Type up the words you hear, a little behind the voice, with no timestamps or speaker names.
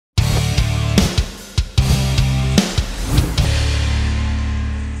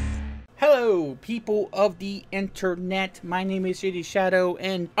Hello, people of the internet. My name is JD Shadow,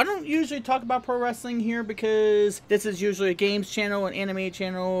 and I don't usually talk about pro wrestling here because this is usually a games channel, an anime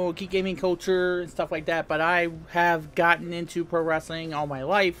channel, geek gaming culture, and stuff like that. But I have gotten into pro wrestling all my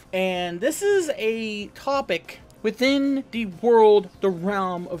life, and this is a topic within the world, the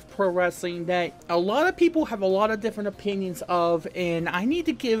realm of pro wrestling that a lot of people have a lot of different opinions of, and I need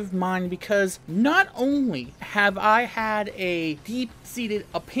to give mine because not only have I had a deep-seated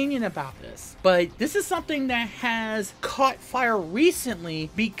opinion about this, but this is something that has caught fire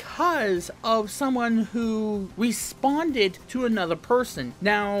recently because of someone who responded to another person.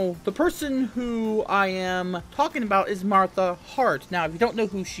 Now, the person who I am talking about is Martha Hart. Now, if you don't know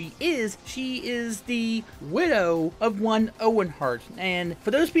who she is the widow of one Owen Hart. And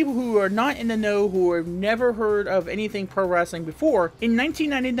for those people who are not in the know, who have never heard of anything pro wrestling before, in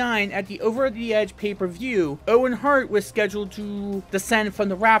 1999 at the Over the Edge pay-per-view, Owen Hart was scheduled to descend from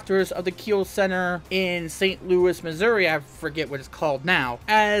the rafters of the Kiel Center in St. Louis, Missouri, I forget what it's called now,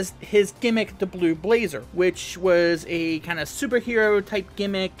 as his gimmick, the Blue Blazer, which was a kind of superhero type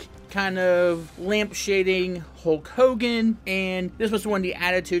gimmick, kind of lampshading Hulk Hogan, and this was when the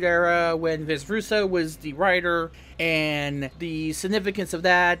Attitude Era, when Vince Russo was the writer, and the significance of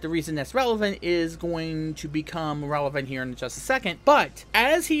that, the reason that's relevant, is going to become relevant here in just a second. But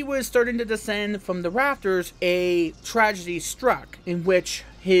as he was starting to descend from the rafters, a tragedy struck in which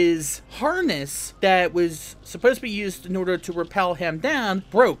his harness that was supposed to be used in order to rappel him down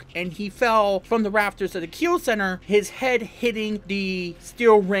broke, and he fell from the rafters of the Kiel Center, his head hitting the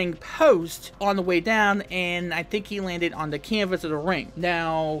steel ring post on the way down, and I think he landed on the canvas of the ring.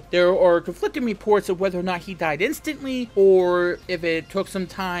 Now, there are conflicting reports of whether or not he died instantly or if it took some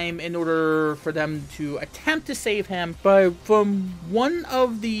time in order for them to attempt to save him, but from one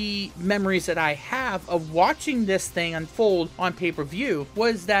of the memories that I have of watching this thing unfold on pay-per-view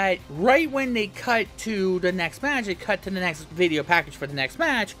was that right when they cut to the next match, they cut to the next video package for the next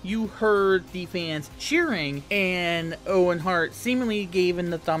match, you heard the fans cheering, and Owen Hart seemingly gave in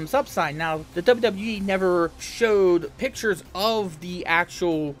the thumbs up sign. Now, the WWE never showed pictures of the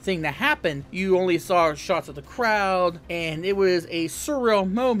actual thing that happened. You only saw shots of the crowd, and it was a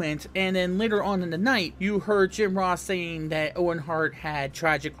surreal moment. And then later on in the night, you heard Jim Ross saying that Owen Hart had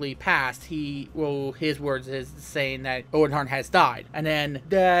tragically passed. His words is saying that Owen Hart has died. And then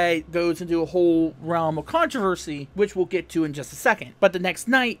that goes into a whole realm of controversy, which we'll get to in just a second. But the next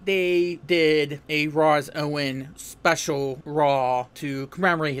night, they did a Raw's Owen special Raw to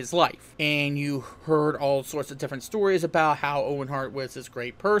commemorate his life. And you heard all sorts of different stories about how Owen Hart was this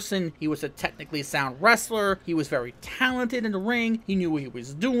great person. He was a technically sound wrestler. He was very talented in the ring. He knew what he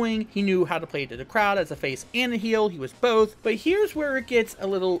was doing. He knew how to play to the crowd as a face and a heel. He was both. But here's where it gets a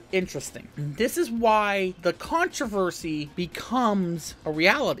little interesting. This is why the controversy becomes a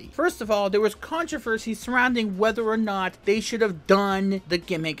reality. First of all, there was controversy surrounding whether or not they should have done the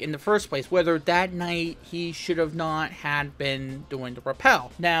gimmick in the first place, whether that night he should have not had been doing the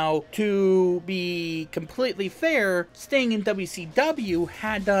rappel. Now, to be completely fair, Sting in WCW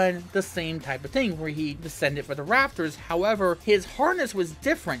had done the same type of thing where he descended for the rafters. However, his harness was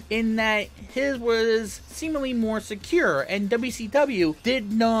different in that his was seemingly more secure, and WCW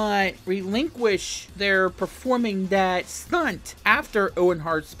did not relinquish their performing that stunt after Owen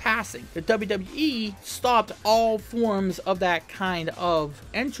Hart's passing. The WWE stopped all forms of that kind of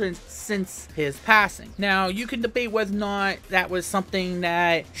entrance since his passing. Now, you can debate whether or not that was something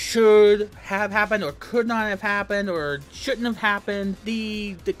that should have happened or could not have happened or shouldn't have happened.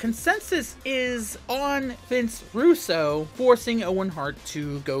 The consensus is on Vince Russo forcing Owen Hart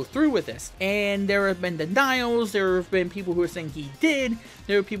to go through with this. And there have been denials. There have been people who are saying he did.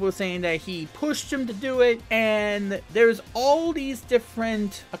 There are people saying that he pushed him to do it. And there's all these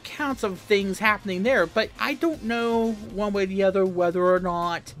different accounts of things happening there. But I don't know one way or the other whether or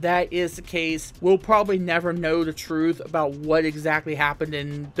not that is the case. We'll probably never know the truth about what exactly happened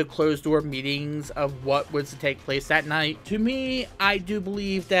in the closed door meetings of what was to take place that night. To me, I do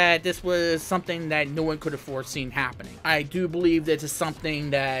believe that this was something that no one could have foreseen happening. I do believe that it's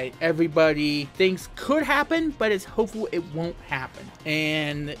something that everybody thinks could happen, but it's hopeful it won't happen.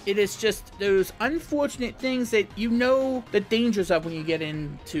 And it is just those unfortunate things that you know the dangers of when you get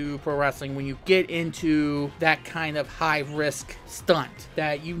into pro wrestling, when you get into that kind of high risk stunt,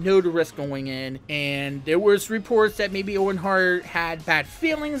 that you know the risk going in. And there was reports that maybe Owen Hart had bad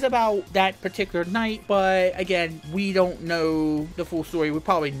feelings about that particular night, but again, we don't know the full story. We'll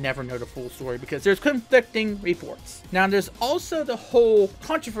probably never know the full story because there's conflicting reports. Now, there's also the whole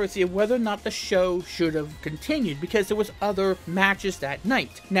controversy of whether or not the show should have continued because there was other matches that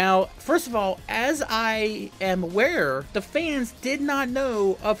night. Now, first of all, as I am aware, the fans did did not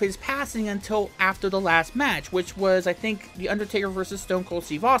know of his passing until after the last match, which was, I think, The Undertaker versus Stone Cold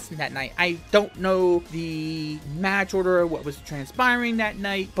Steve Austin that night. I don't know the match order, what was transpiring that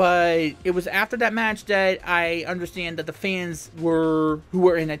night, but it was after that match that I understand that the fans who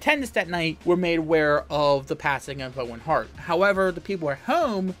were in attendance that night were made aware of the passing of Owen Hart. However, the people at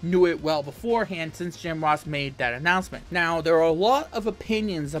home knew it well beforehand since Jim Ross made that announcement. Now, there are a lot of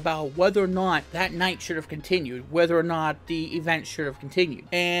opinions about whether or not that night should have continued, whether or not the event should have continued.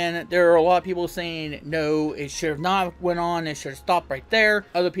 And there are a lot of people saying, no, it should have not went on, it should have stopped right there.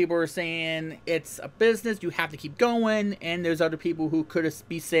 Other people are saying, it's a business, you have to keep going. And there's other people who could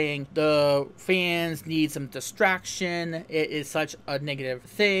be saying, the fans need some distraction, it is such a negative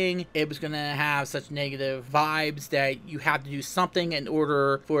thing, it was going to have such negative vibes that you have to do something in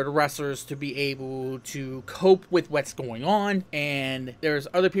order for the wrestlers to be able to cope with what's going on. And there's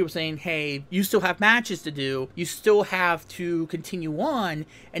other people saying, hey, you still have matches to do, you still have to continue on,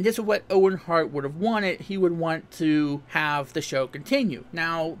 and this is what Owen Hart would have wanted. He would want to have the show continue.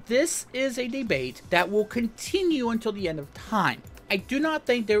 Now, this is a debate that will continue until the end of time. I do not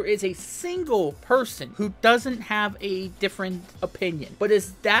think there is a single person who doesn't have a different opinion, but it's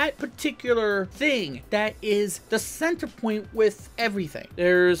that particular thing that is the center point with everything.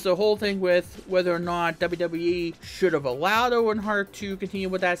 There's the whole thing with whether or not WWE should have allowed Owen Hart to continue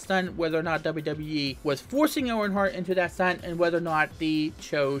with that stunt, whether or not WWE was forcing Owen Hart into that stunt, and whether or not the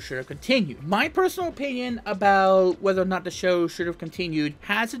show should have continued. My personal opinion about whether or not the show should have continued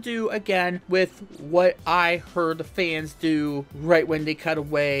has to do, again, with what I heard the fans do right when they cut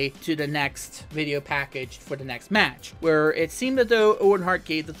away to the next video package for the next match, where it seemed as though Owen Hart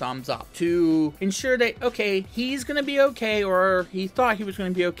gave the thumbs up to ensure that, okay, he's gonna be okay, or he thought he was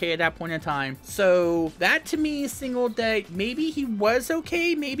gonna be okay at that point in time. So that to me signaled that maybe he was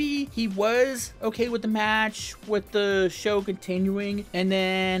okay, maybe he was okay with the match, with the show continuing. And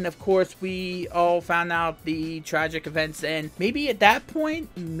then of course we all found out the tragic events, and maybe at that point,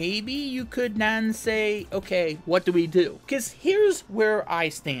 maybe you could then say, okay, what do we do? Because here's where I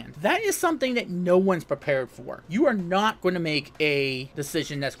stand. That is something that no one's prepared for. You are not going to make a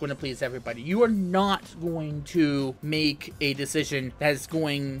decision that's going to please everybody. You are not going to make a decision that's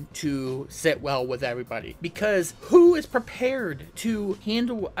going to sit well with everybody, because who is prepared to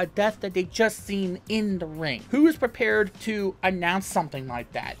handle a death that they just seen in the ring? Who is prepared to announce something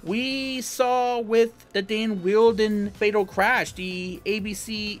like that? We saw with the Dan Wielden fatal crash, the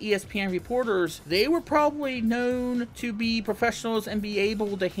ABC, ESPN reporters, they were probably known to be professionals and be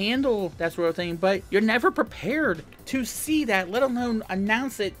able to handle that sort of thing, but you're never prepared to see that, let alone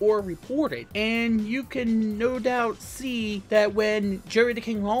announce it or report it. And you can no doubt see that when Jerry the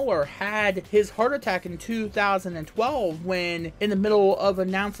King Lawler had his heart attack in 2012, when in the middle of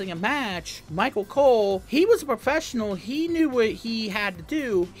announcing a match, Michael Cole, he was a professional, he knew what he had to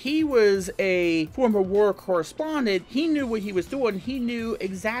do, he was a former war correspondent, he knew what he was doing, he knew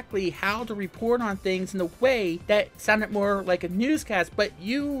exactly how to report on things in a way that sounded more like a newscast, but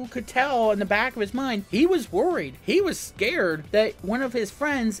you could tell in the back of his mind, he was worried. He was scared that one of his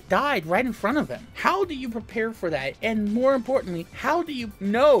friends died right in front of him. How do you prepare for that? And more importantly, how do you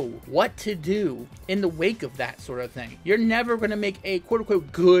know what to do in the wake of that sort of thing? You're never going to make a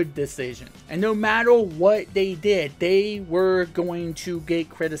quote-unquote good decision. And no matter what they did, they were going to get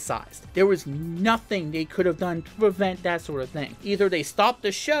criticized. There was nothing they could have done to prevent that sort of thing. Either they stopped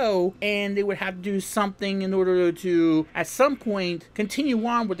the show and they would have to do something in order to, at some point, continue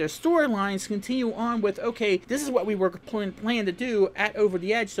on with their storylines, continue on with, okay, this is what we were planning to do at Over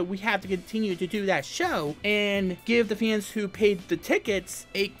the Edge, so we have to continue to do that show and give the fans who paid the tickets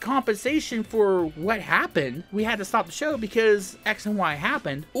a compensation for what happened. We had to stop the show because X and Y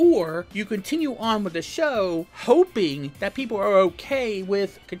happened. Or you continue on with the show hoping that people are okay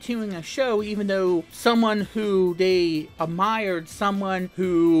with continuing a show, even though someone who they admired, someone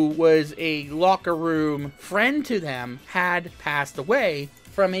who was a locker room friend to them, had passed away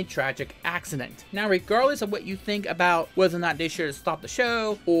from a tragic accident. Now, regardless of what you think about whether or not they should have stopped the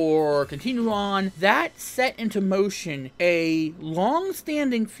show or continue on, that set into motion a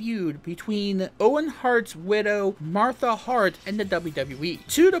long-standing feud between Owen Hart's widow, Martha Hart, and the WWE,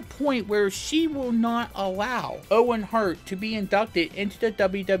 to the point where she will not allow Owen Hart to be inducted into the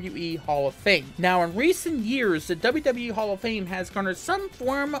WWE Hall of Fame. Now, in recent years, the WWE Hall of Fame has garnered some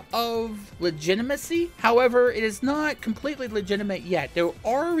form of legitimacy. However, it is not completely legitimate yet. There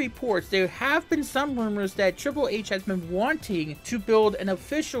are reports, there have been some rumors that Triple H has been wanting to build an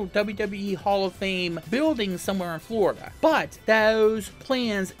official WWE Hall of Fame building somewhere in Florida. But those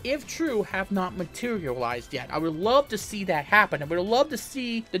plans, if true, have not materialized yet. I would love to see that happen. I would love to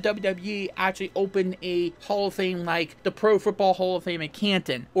see the WWE actually open a Hall of Fame like the Pro Football Hall of Fame in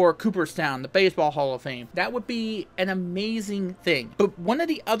Canton or Cooperstown, the Baseball Hall of Fame. That would be an amazing thing. But one of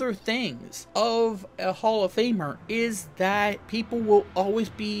the other things of a Hall of Famer is that people will always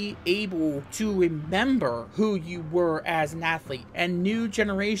be able to remember who you were as an athlete, and new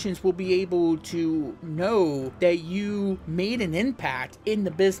generations will be able to know that you made an impact in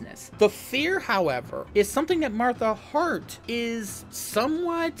the business. The fear, however, is something that Martha Hart is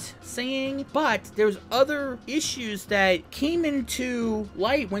somewhat saying, but there's other issues that came into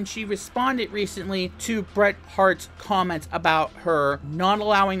light when she responded recently to Bret Hart's comments about her not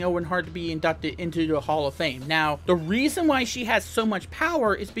allowing Owen Hart to be inducted into the Hall of Fame. Now, the reason why she has so much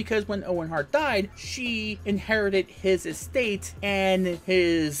power is because when Owen Hart died, she inherited his estate and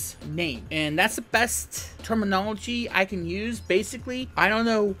his name. And that's the best terminology I can use. Basically, I don't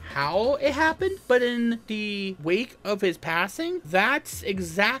know how it happened, but in the wake of his passing, that's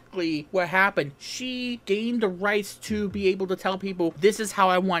exactly what happened. She gained the rights to be able to tell people, this is how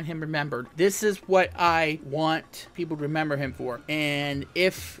I want him remembered. This is what I want people to remember him for. And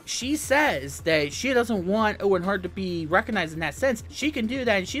if she says that she doesn't want Owen Hart to be recognized in that sense, she can do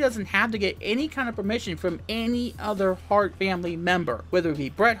that, and she doesn't have to get any kind of permission from any other Hart family member, whether it be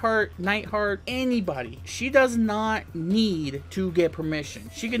Bret Hart, Neidhart, anybody. She does not need to get permission.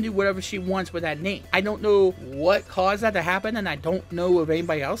 She can do whatever she wants with that name. I don't know what caused that to happen, and I don't know if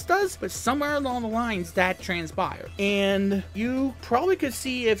anybody else does, but somewhere along the lines that transpired. And you probably could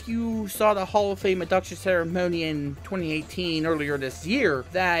see, if you saw the Hall of Fame induction ceremony in 2018, earlier this year,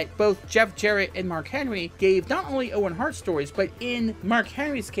 that both Jeff Jarrett and Mark Henry gave not only Owen Hart stories, but in Mark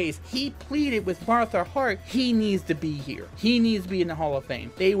Henry's case, he pleaded with Martha Hart, he needs to be here. He needs to be in the Hall of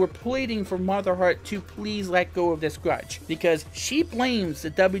Fame. They were pleading for Martha Hart to please let go of this grudge, because she blames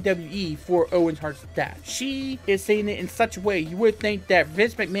the WWE for Owen Hart's death. She is saying it in such a way you would think that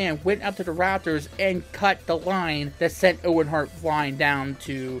Vince McMahon went up to the rafters and cut the line that sent Owen Hart flying down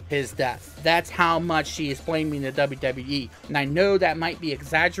to his death. That's how much she is blaming the WWE. And I know that might be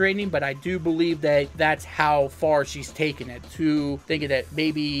exaggerating, but I do believe that that's how far she's taken it, to thinking that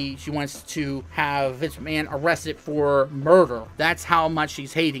maybe she wants to have Vince McMahon arrested for murder. That's how much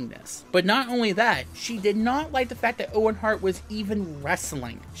she's hating this. But not only that, she did not like the fact that Owen Hart was even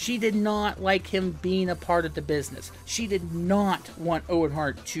wrestling. She did not like him being a part of the business. She did not want Owen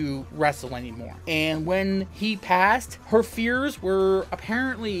Hart to wrestle anymore. And when he passed, her fears were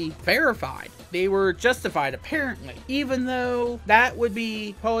apparently verified. They were justified, apparently, even though that would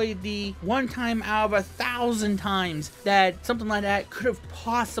be probably the one time out of 1,000 times that something like that could have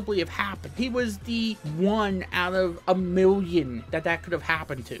possibly have happened. He was the one out of 1,000,000 that could have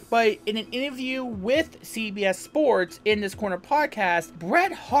happened to. But in an interview with CBS Sports in this Corner podcast,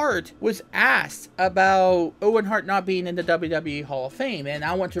 Bret Hart was asked about Owen Hart not being in the WWE Hall of Fame. And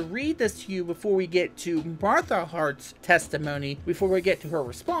I want to read this to you before we get to Martha Hart's testimony, before we get to her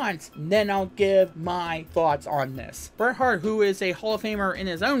response. Then I'll give my thoughts on this. Bret Hart, who is a Hall of Famer in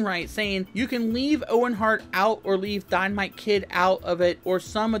his own right, saying, you can leave Owen Hart out or leave Dynamite Kid out of it, or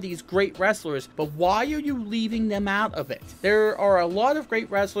some of these great wrestlers, but why are you leaving them out of it? There are a lot of great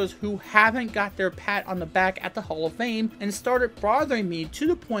wrestlers who haven't got their pat on the back at the Hall of Fame, and started bothering me to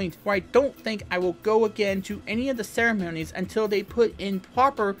the point where I don't think I will go again to any of the ceremonies until they put in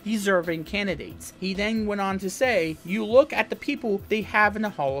proper deserving candidates. He then went on to say, you look at the people they have in the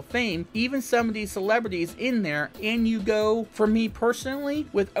Hall of Fame, even some of these celebrities in there, and you go, for me personally,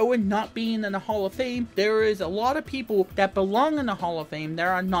 with Owen not being in the Hall of Fame, there is a lot of people that belong in the Hall of Fame that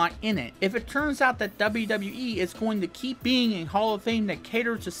are not in it. If it turns out that WWE is going to keep being a Hall of Fame that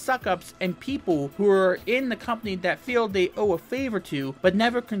caters to suck-ups and people who are in the company that feel they owe a favor to, but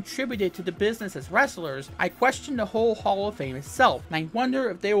never contributed to the business as wrestlers, I question the whole Hall of Fame itself, and I wonder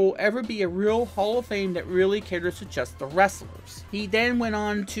if there will ever be a real Hall of Fame that really caters to just the wrestlers. He then went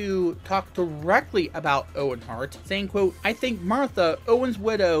on to talk directly about Owen Hart, saying, quote, I think Martha, Owen's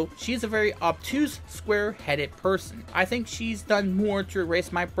widow, she's a very obtuse, square-headed person. I think she's done more to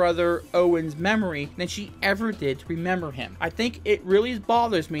erase my brother Owen's memory than she ever did to remember him. I think it really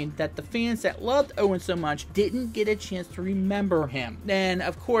bothers me that the fans that loved Owen so much didn't get a chance to remember him. Then,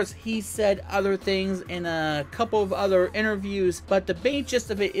 of course, he said other things in a couple of other interviews, but the main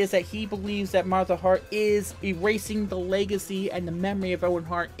gist of it is that he believes that Martha Hart is erasing the legacy and the memory of Owen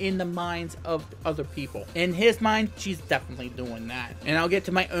Hart in the minds of other people. In his mind, she's definitely doing that. And I'll get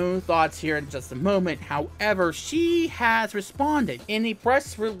to my own thoughts here in just a moment. However, she has responded responded in a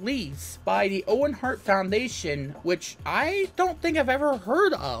press release by the Owen Hart Foundation, which I don't think I've ever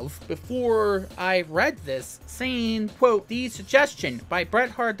heard of before I read this, saying, quote, "The suggestion by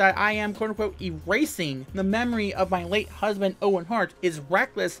Bret Hart that I am, quote unquote, erasing the memory of my late husband Owen Hart is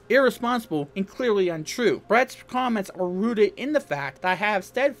reckless, irresponsible, and clearly untrue. Bret's comments are rooted in the fact that I have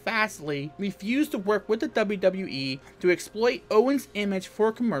steadfastly refused to work with the WWE to exploit Owen's image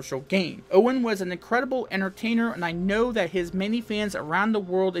for commercial gain. Owen was an incredible entertainer, and I know that his many fans around the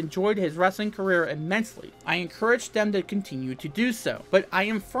world enjoyed his wrestling career immensely. I encourage them to continue to do so, but I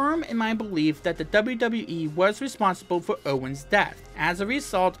am firm in my belief that the WWE was responsible for Owen's death. As a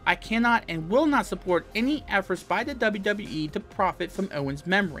result, I cannot and will not support any efforts by the WWE to profit from Owen's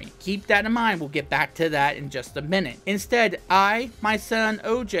memory. Keep that in mind, we'll get back to that in just a minute. Instead, I, my son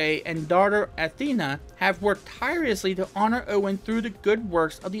OJ, and daughter Athena have worked tirelessly to honor Owen through the good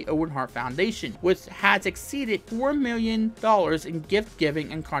works of the Owen Hart Foundation, which has exceeded $4 million in gift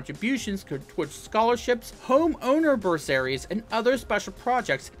giving and contributions towards scholarships, homeowner bursaries, and other special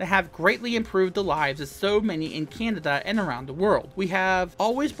projects that have greatly improved the lives of so many in Canada and around the world. We have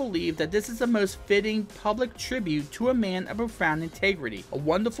always believed that this is the most fitting public tribute to a man of profound integrity, a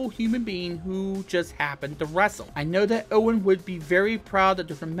wonderful human being who just happened to wrestle. I know that Owen would be very proud of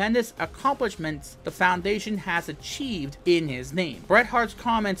the tremendous accomplishments the foundation has achieved in his name. Bret Hart's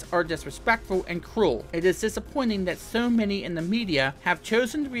comments are disrespectful and cruel. It is disappointing that so many in the media have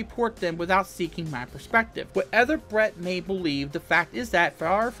chosen to report them without seeking my perspective. Whatever Bret may believe, the fact is that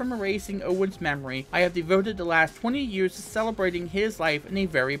far from erasing Owen's memory, I have devoted the last 20 years to celebrating his life in a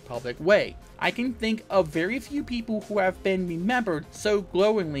very public way. I can think of very few people who have been remembered so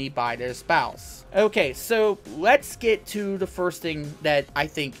glowingly by their spouse." Okay, so let's get to the first thing that I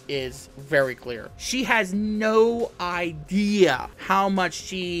think is very clear. She has no idea how much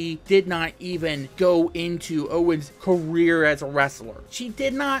she did not even go into Owen's career as a wrestler. She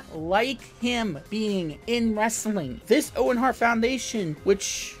did not like him being in wrestling. This Owen Hart Foundation,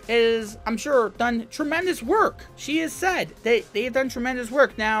 which is, I'm sure, done tremendous work. She has said that they have done tremendous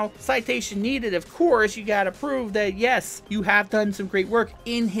work. Now, citation needed, of course, you gotta prove that, yes, you have done some great work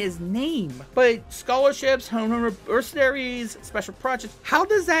in his name. But scholarships, homeowner bursaries, special projects, how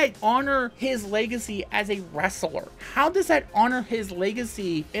does that honor his legacy as a wrestler? How does that honor his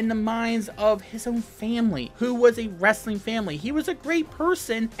legacy in the minds of his own family, who was a wrestling family? He was a great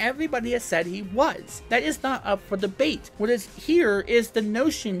person. Everybody has said he was. That is not up for debate. What is here is the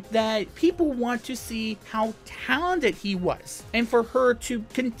notion that people want to see how talented he was, and for her to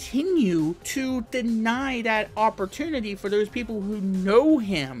continue to deny that opportunity for those people who know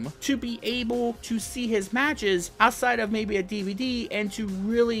him to be able to see his matches outside of maybe a DVD and to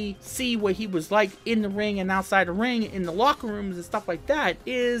really see what he was like in the ring and outside the ring, in the locker rooms and stuff like that,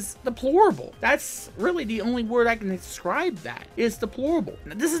 is deplorable. That's really the only word I can describe that, is deplorable.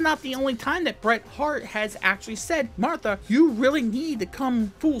 Now, this is not the only time that Bret Hart has actually said, "Martha, you really need to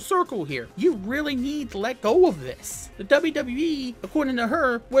come full circle here. You really need to let go of this." The WWE, according to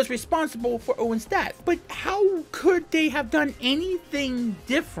her, was responsible for Owen's death. But how could they have done anything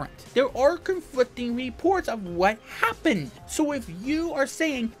different? There are conflicting reports of what happened. So if you are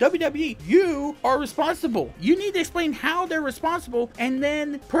saying, WWE, you are responsible, you need to explain how they're responsible, and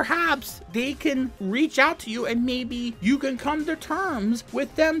then perhaps they can reach out to you and maybe you can come to terms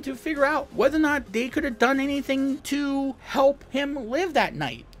with them to figure out whether or not they could have done anything to help him live that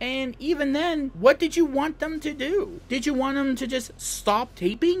night. And even then, what did you want them to do? Did you want them to just stop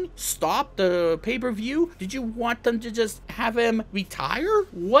taping? Stop the pay-per-view? Did you want them to just have him retire?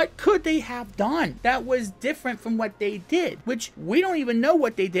 What could they have done that was different from what they did? Which we don't even know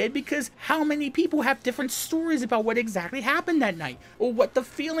what they did, because how many people have different stories about what exactly happened that night or what the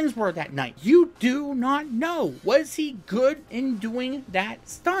feelings were that night? You do not know. Was he good in doing that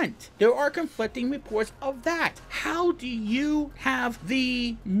stunt? There are conflicting reports of that. How do you have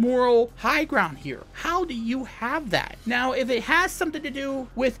the moral high ground here? How do you have that? Now, if it has something to do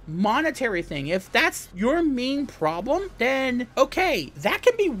with monetary thing, if that's your main problem, then okay, that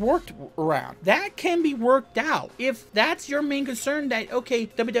can be worked around. That can be worked out. If that's your main concern, that okay,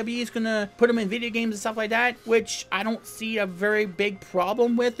 WWE is gonna put them in video games and stuff like that, which I don't see a very big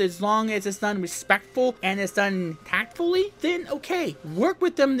problem with, as long as it's done respectful and it's done tactfully, then okay, work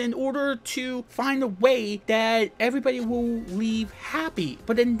with them in order to find a way that everybody will leave happy.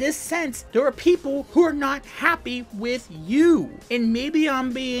 But in this sense, there are people who are not happy with you. And maybe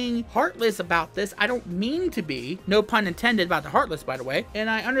I'm being heartless about this. I don't mean to be. No pun intended about the heartless, by the way. And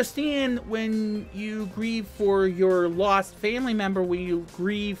I understand when you grieve for your lost family member, when you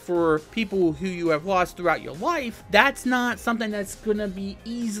grieve for people who you have lost throughout your life, that's not something that's gonna be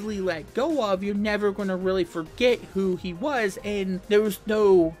easily let go of. You're never gonna really forget who he was, and there was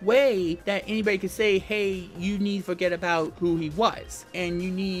no way that anybody could say, hey, you need to forget about who he was, and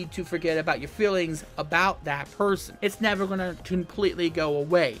you need to forget about your feelings about that person. It's never gonna completely go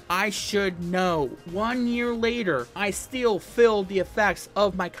away. I should know. 1 year later, I still feel the effects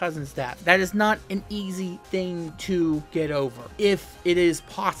of my cousin's death. That is not an easy thing to get over, if it is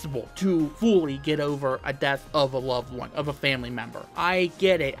possible to fully get over a death of a loved one, of a family member. I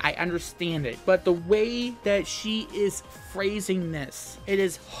get it, I understand it, but the way that she is phrasing this, it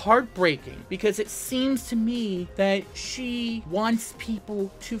is heartbreaking, because it seems to me that she wants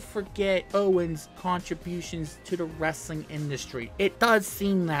people to forget Owen's contributions to the wrestling industry. It does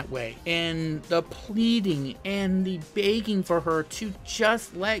seem that way, and the pleading and the begging for her to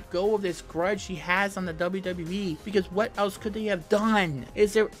just let go of this grudge she has on the WWE, because what else could they have done?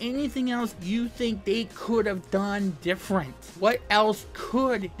 Is there anything else you think they could have done different? What else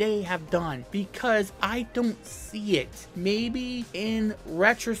could they have done? Because I don't see it. Maybe in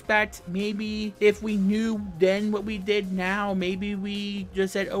retrospect, maybe if we knew then what we did now, maybe we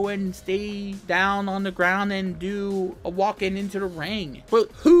just said, Owen, stay down on the ground and do a walk-in into the ring.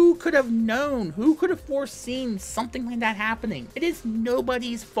 But who could have known? Who could have foreseen something like that happening? It is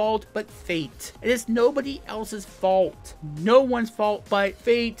nobody's fault but fate. It is nobody else's fault. No one's fault but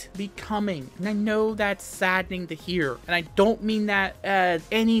fate becoming. And I know that's saddening to hear. And I don't mean that as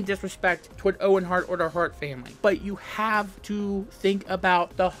any disrespect toward Owen Hart or the Hart family. But you have to think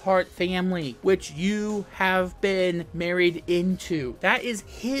about the Hart family, which you have been married into. That is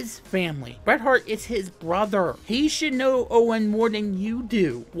his family. Bret Hart is his brother. He should know Owen more than you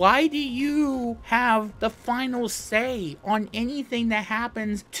do. Why do you have the final say on anything that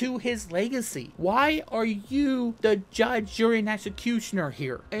happens to his legacy? Why are you the judge, jury, and executioner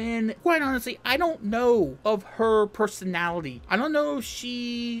here? And quite honestly, I don't know of her personality. I don't know if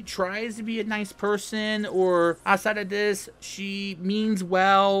she tries to be a nice person, or outside of this, she means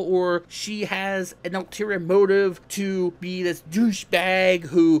well, or she has an ulterior motive to be this douchebag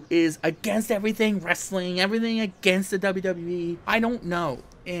who is against everything wrestling, everything against the WWE. I don't know.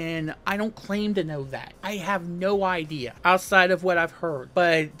 And I don't claim to know that. I have no idea outside of what I've heard.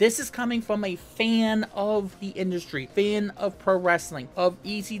 But this is coming from a fan of the industry, fan of pro wrestling, of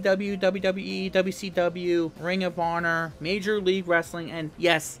ECW, WWE, WCW, Ring of Honor, Major League Wrestling, and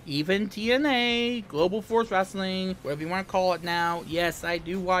yes, even TNA, Global Force Wrestling, whatever you want to call it now. Yes, I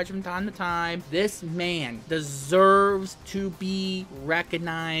do watch from time to time. This man deserves to be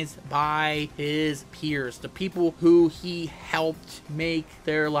recognized by his peers, the people who he helped make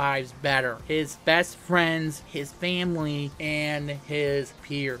their lives better. His best friends, his family, and his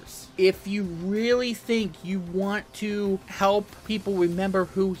peers. If you really think you want to help people remember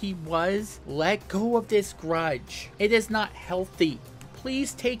who he was, let go of this grudge. It is not healthy.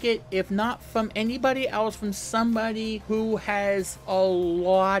 Please take it, if not from anybody else, from somebody who has a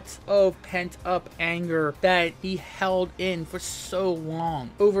lot of pent-up anger that he held in for so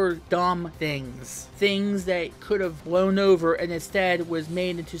long over dumb things. Things that could have blown over and instead was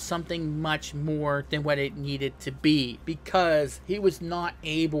made into something much more than what it needed to be, because he was not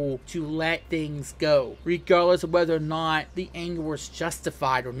able to let things go, regardless of whether or not the anger was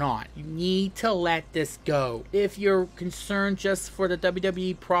justified or not. You need to let this go. If you're concerned just for the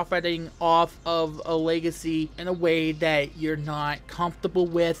WWE profiting off of a legacy in a way that you're not comfortable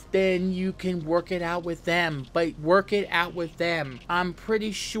with, then you can work it out with them. But work it out with them. I'm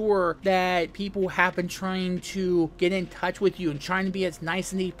pretty sure that people have been trying to get in touch with you and trying to be as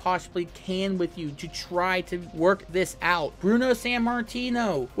nice as they possibly can with you to try to work this out. Bruno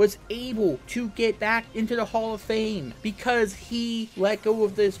Sammartino was able to get back into the Hall of Fame because he let go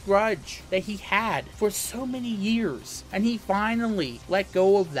of this grudge that he had for so many years, and he finally let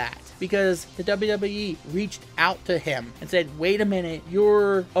go of that because the WWE reached out to him and said, wait a minute,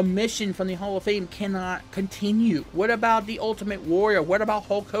 your omission from the Hall of Fame cannot continue. What about the Ultimate Warrior? What about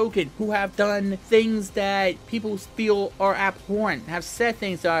Hulk Hogan, who have done things that people feel are abhorrent, have said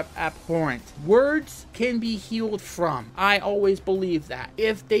things that are abhorrent? Words can be healed from. I always believe that.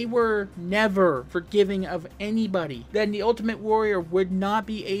 If they were never forgiving of anybody, then the Ultimate Warrior would not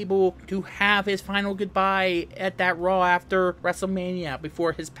be able to have his final goodbye at that Raw after WrestleMania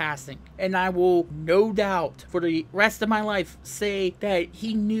before his passing. wrestling. And I will no doubt for the rest of my life say that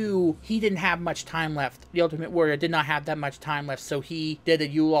he knew he didn't have much time left. The Ultimate Warrior did not have that much time left, so he did a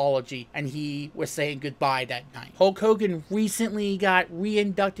eulogy and he was saying goodbye that night. Hulk Hogan recently got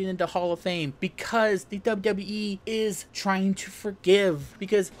re-inducted into Hall of Fame because the WWE is trying to forgive,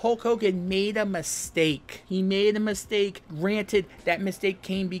 because Hulk Hogan made a mistake. He made a mistake. Granted, that mistake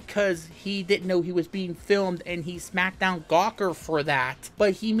came because he didn't know he was being filmed and he smacked down Gawker for that.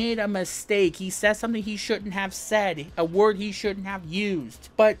 But he made a mistake. He said something he shouldn't have said, a word he shouldn't have used.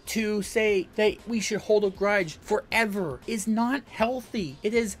 But to say that we should hold a grudge forever is not healthy.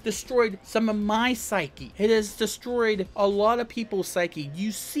 It has destroyed some of my psyche. It has destroyed a lot of people's psyche.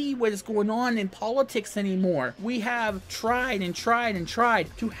 You see what is going on in politics anymore. We have tried and tried and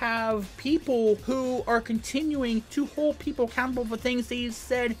tried to have people who are continuing to hold people accountable for things they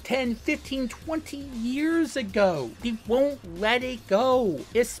said 10, 15, 20 years ago. They won't let it go,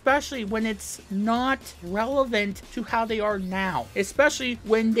 especially when it's not relevant to how they are now, especially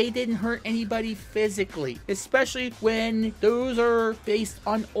when they didn't hurt anybody physically, especially when those are based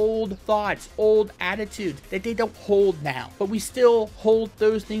on old thoughts, old attitudes that they don't hold now. But we still hold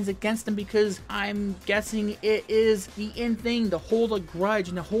those things against them because I'm guessing it is the in thing to hold a grudge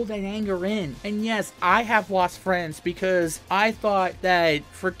and to hold that anger in. And yes, I have lost friends because I thought that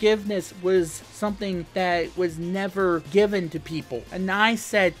forgiveness was something that was never given to people. And I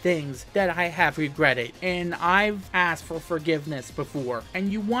said things that I have regretted. And I've asked for forgiveness before.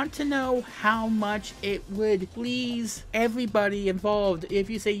 And you want to know how much it would please everybody involved if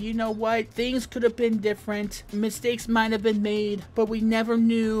you say, you know what, things could have been different, mistakes might have been made, but we never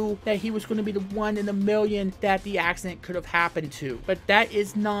knew that he was going to be the one in a million that the accident could have happened to. But that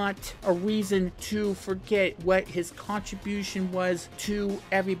is not a reason to forget what his contribution was to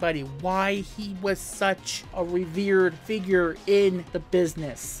everybody, why he was such a revered figure in the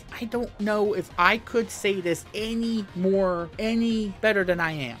business. I don't know if I could say this any better than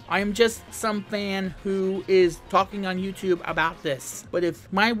I am. I am just some fan who is talking on YouTube about this. But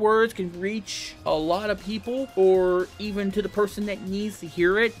if my words can reach a lot of people, or even to the person that needs to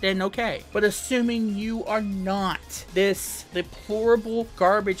hear it, then okay. But assuming you are not this deplorable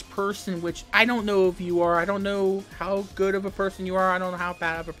garbage person, which I don't know if you are, I don't know how good of a person you are, I don't know how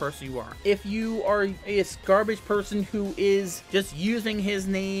bad of a person you are. If you are a garbage person who is just using his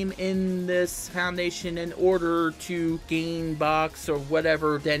name in this foundation in order to gain bucks or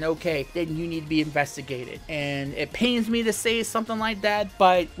whatever, then okay, then you need to be investigated. And it pains me to say something like that,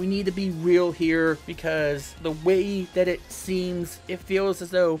 but we need to be real here, because the way that it seems, it feels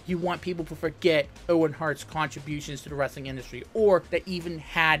as though you want people to forget Owen Hart's contributions to the wrestling industry, or that even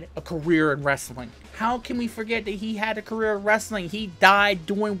had a career in wrestling. How can we forget that he had a career in wrestling? He died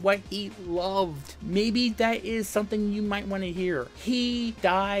doing what he loved. Maybe that is something you might want to hear. He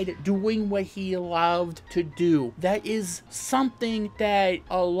died doing what he loved to do. That is something that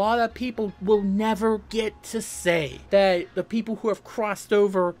a lot of people will never get to say. That the people who have crossed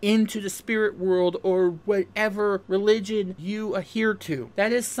over into the spirit world, or whatever religion you adhere to,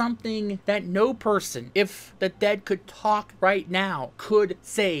 that is something that no person, if the dead could talk right now, could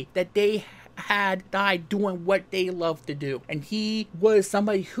say that they had died doing what they loved to do. And he was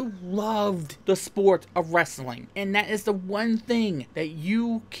somebody who loved the sport of wrestling. And that is the one thing that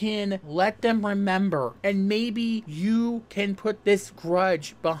you can let them remember. And maybe you can put this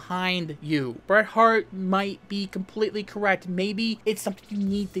grudge behind you. Bret Hart might be completely correct. Maybe it's something you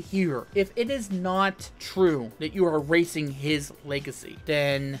need to hear. If it is not true that you are erasing his legacy,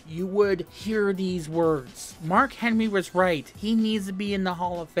 then you would hear these words. Mark Henry was right. He needs to be in the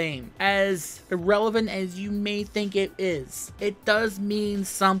Hall of Fame. As irrelevant as you may think it is, it does mean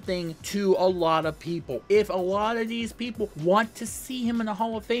something to a lot of people. If a lot of these people want to see him in the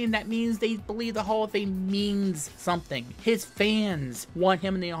Hall of Fame, that means they believe the Hall of Fame means something. His fans want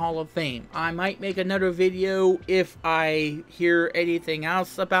him in the Hall of Fame. I might make another video if I hear anything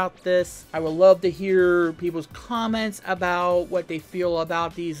else about this. I would love to hear people's comments about what they feel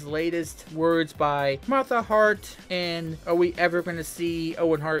about these latest words by Martha Hart, and are we ever going to see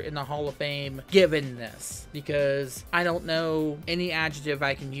Owen Hart in the Hall of Fame given this? Because I don't know any adjective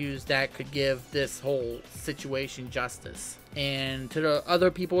I can use that could give this whole situation justice. And to the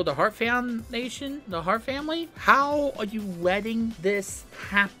other people, the Hart Foundation, the Hart family, how are you letting this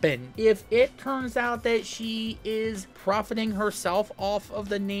happen? If it turns out that she is profiting herself off of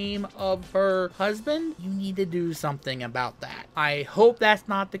the name of her husband, you need to do something about that. I hope that's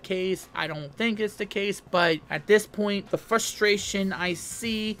not the case. I don't think it's the case, but at this point, the frustration I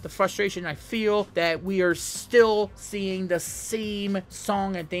see, the frustration I feel that we are still seeing the same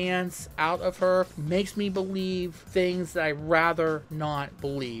song and dance out of her makes me believe things that I rather not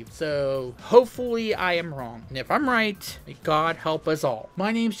believe. So hopefully I am wrong. And if I'm right, may God help us all.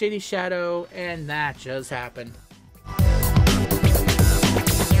 My name's JD Shadow, and that just happened.